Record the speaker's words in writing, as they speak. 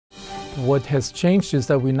What has changed is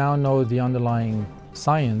that we now know the underlying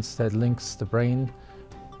science that links the brain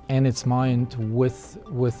and its mind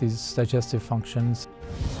with these digestive functions.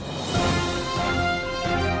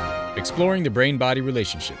 Exploring the brain-body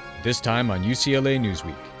relationship, this time on UCLA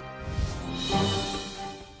Newsweek.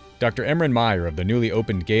 Dr. Emran Meyer of the newly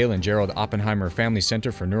opened Gail and Gerald Oppenheimer Family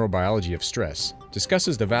Center for Neurobiology of Stress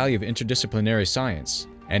discusses the value of interdisciplinary science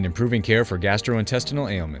and improving care for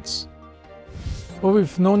gastrointestinal ailments. Well,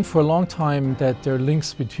 we've known for a long time that there are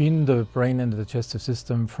links between the brain and the digestive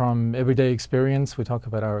system from everyday experience. We talk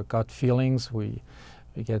about our gut feelings. We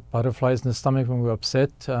get butterflies in the stomach when we're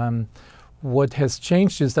upset. What has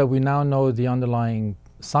changed is that we now know the underlying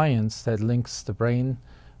science that links the brain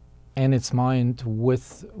and its mind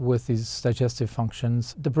with these digestive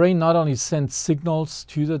functions. The brain not only sends signals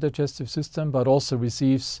to the digestive system, but also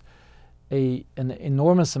receives an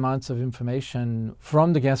enormous amounts of information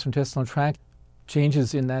from the gastrointestinal tract.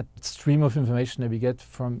 Changes in that stream of information that we get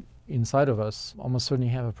from inside of us almost certainly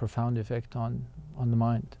have a profound effect on the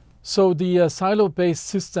mind. So the silo-based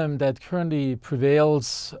system that currently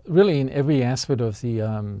prevails really in every aspect of the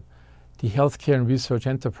healthcare and research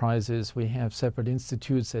enterprises, we have separate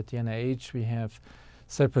institutes at the NIH, we have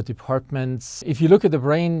separate departments. If you look at the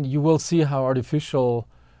brain, you will see how artificial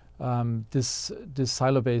this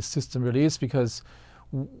silo-based system really is, because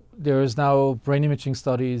there is now brain imaging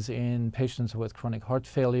studies in patients with chronic heart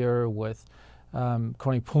failure, with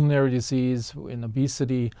chronic pulmonary disease, in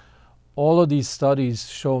obesity. All of these studies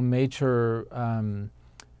show major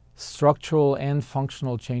structural and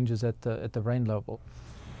functional changes at the brain level.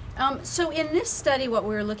 So in this study, what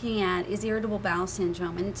we're looking at is irritable bowel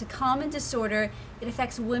syndrome, and it's a common disorder. It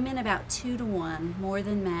affects women about 2 to 1 more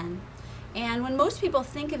than men. And when most people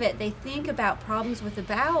think of it, they think about problems with the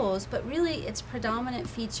bowels, but really its predominant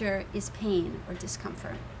feature is pain or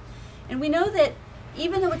discomfort. And we know that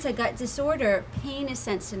even though it's a gut disorder, pain is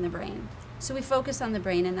sensed in the brain. So we focus on the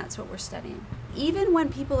brain, and that's what we're studying. Even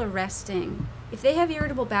when people are resting, if they have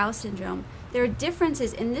irritable bowel syndrome, there are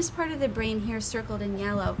differences in this part of the brain here circled in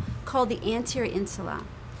yellow called the anterior insula.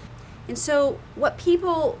 And so what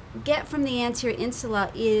people get from the anterior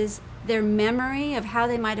insula is their memory of how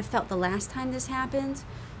they might have felt the last time this happened,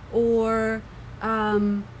 or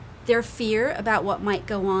their fear about what might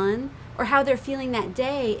go on, or how they're feeling that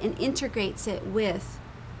day, and integrates it with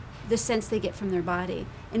the sense they get from their body.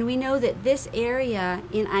 And we know that this area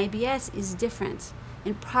in IBS is different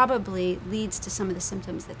and probably leads to some of the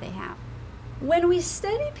symptoms that they have. When we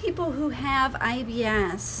study people who have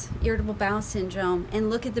IBS, irritable bowel syndrome, and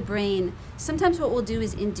look at the brain, sometimes what we'll do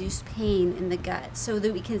is induce pain in the gut so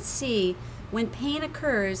that we can see when pain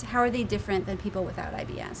occurs, how are they different than people without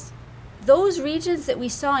IBS. Those regions that we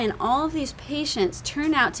saw in all of these patients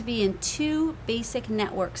turn out to be in 2 basic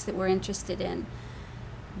networks that we're interested in.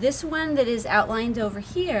 This one that is outlined over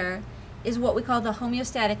here is what we call the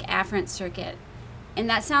homeostatic afferent circuit. And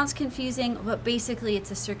that sounds confusing, but basically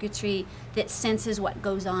it's a circuitry that senses what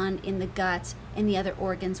goes on in the gut and the other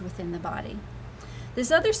organs within the body. This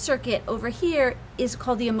other circuit over here is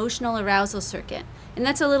called the emotional arousal circuit, and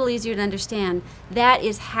that's a little easier to understand. That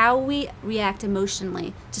is how we react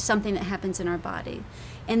emotionally to something that happens in our body.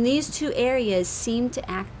 And these 2 areas seem to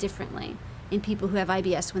act differently in people who have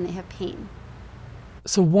IBS when they have pain.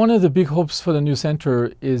 So one of the big hopes for the new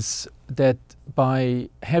center is that by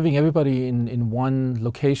having everybody in one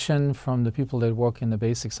location, from the people that work in the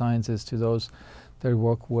basic sciences to those that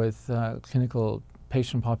work with clinical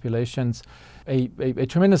patient populations, a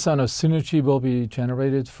tremendous amount of synergy will be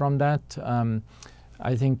generated from that.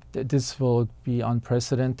 I think that this will be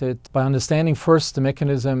unprecedented. By understanding first the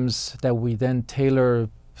mechanisms that we then tailor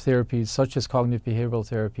therapies such as cognitive behavioral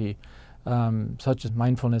therapy, such as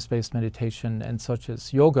mindfulness-based meditation, and such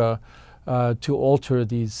as yoga, to alter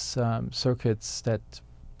these circuits that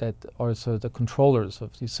are sort of the controllers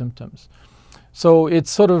of these symptoms. So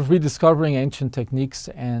it's sort of rediscovering ancient techniques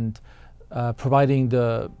and providing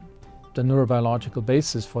the neurobiological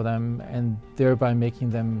basis for them, and thereby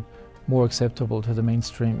making them more acceptable to the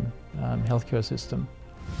mainstream healthcare system.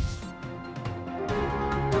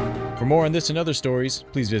 For more on this and other stories,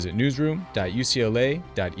 please visit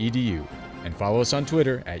newsroom.ucla.edu and follow us on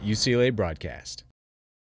Twitter @UCLA Broadcast.